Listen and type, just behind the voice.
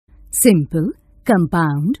simple,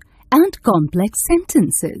 compound, and complex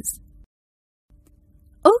sentences.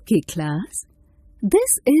 Okay, class,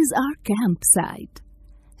 this is our campsite.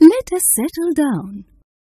 Let us settle down.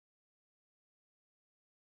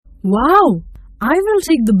 Wow! I will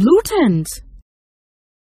take the blue tent.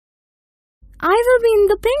 I will be in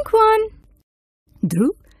the pink one.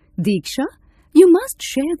 Dhruv, Diksha, you must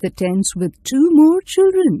share the tents with 2 more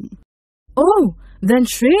children. Oh, then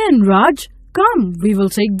Shreya and Raj, come, we will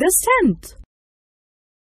take this tent.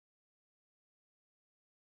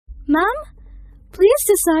 Ma'am, please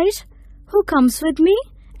decide who comes with me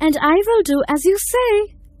and I will do as you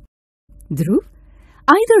say. Dhruv,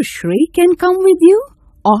 either Shri can come with you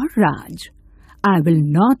or Raj. I will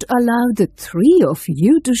not allow the 3 of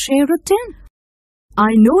you to share a tent. I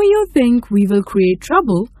know you think we will create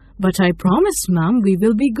trouble, but I promise, ma'am, we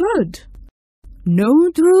will be good. No,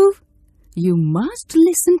 Dhruv, you must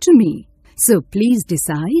listen to me. So please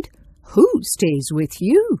decide who stays with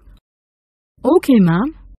you. Okay,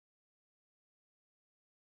 ma'am.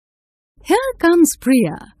 Here comes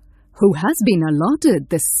Priya, who has been allotted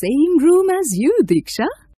the same room as you, Diksha.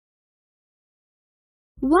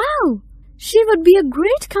 Wow, she would be a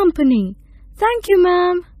great company. Thank you,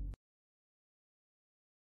 ma'am.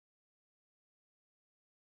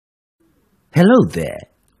 Hello there.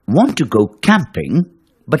 Want to go camping?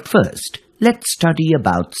 But first, let's study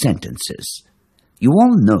about sentences. You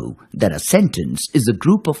all know that a sentence is a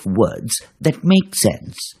group of words that make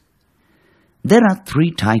sense. There are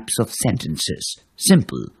 3 types of sentences: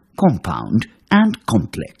 simple, compound, and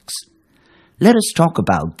complex. Let us talk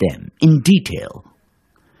about them in detail.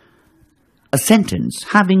 A sentence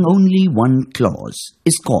having only one clause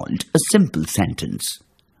is called a simple sentence.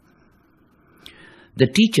 The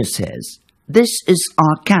teacher says, "This is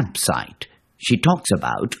our campsite." She talks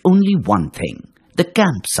about only one thing, the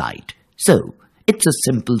campsite. So, it's a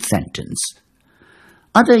simple sentence.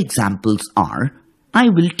 Other examples are, "I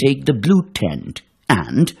will take the blue tent"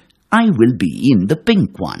 and "I will be in the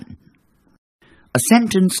pink one." A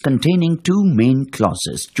sentence containing 2 main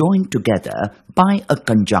clauses joined together by a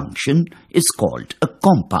conjunction is called a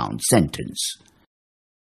compound sentence.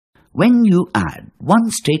 When you add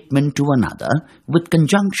one statement to another with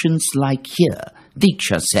conjunctions like here,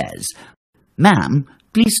 Diksha says, "Ma'am,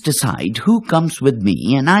 please decide who comes with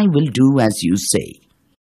me and I will do as you say."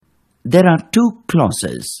 There are 2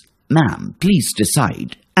 clauses, "Ma'am, please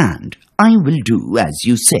decide" and "I will do as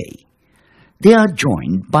you say." They are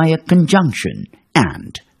joined by a conjunction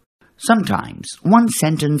and. Sometimes one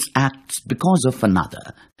sentence acts because of another.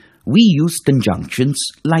 We use conjunctions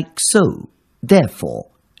like so,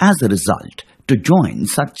 therefore, as a result, to join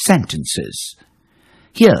such sentences.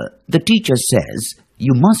 Here, the teacher says,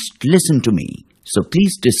 "You must listen to me, so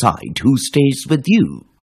please decide who stays with you."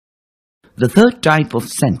 The 3rd type of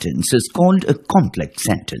sentence is called a complex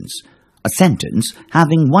sentence. A sentence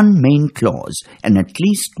having one main clause and at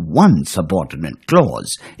least one subordinate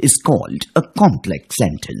clause is called a complex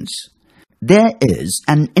sentence. There is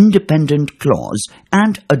an independent clause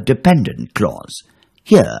and a dependent clause.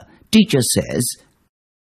 Here, teacher says,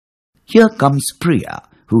 "Here comes Priya,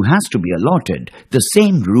 who has to be allotted the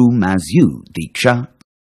same room as you, Diksha,"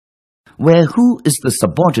 where who is the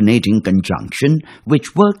subordinating conjunction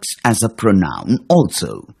which works as a pronoun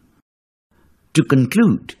also. To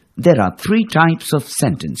conclude, there are 3 types of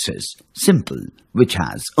sentences: simple, which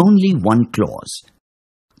has only one clause;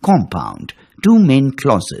 compound, 2 main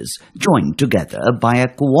clauses joined together by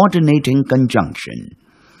a coordinating conjunction;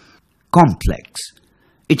 complex,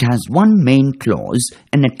 it has one main clause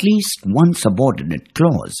and at least one subordinate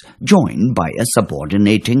clause joined by a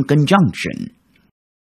subordinating conjunction.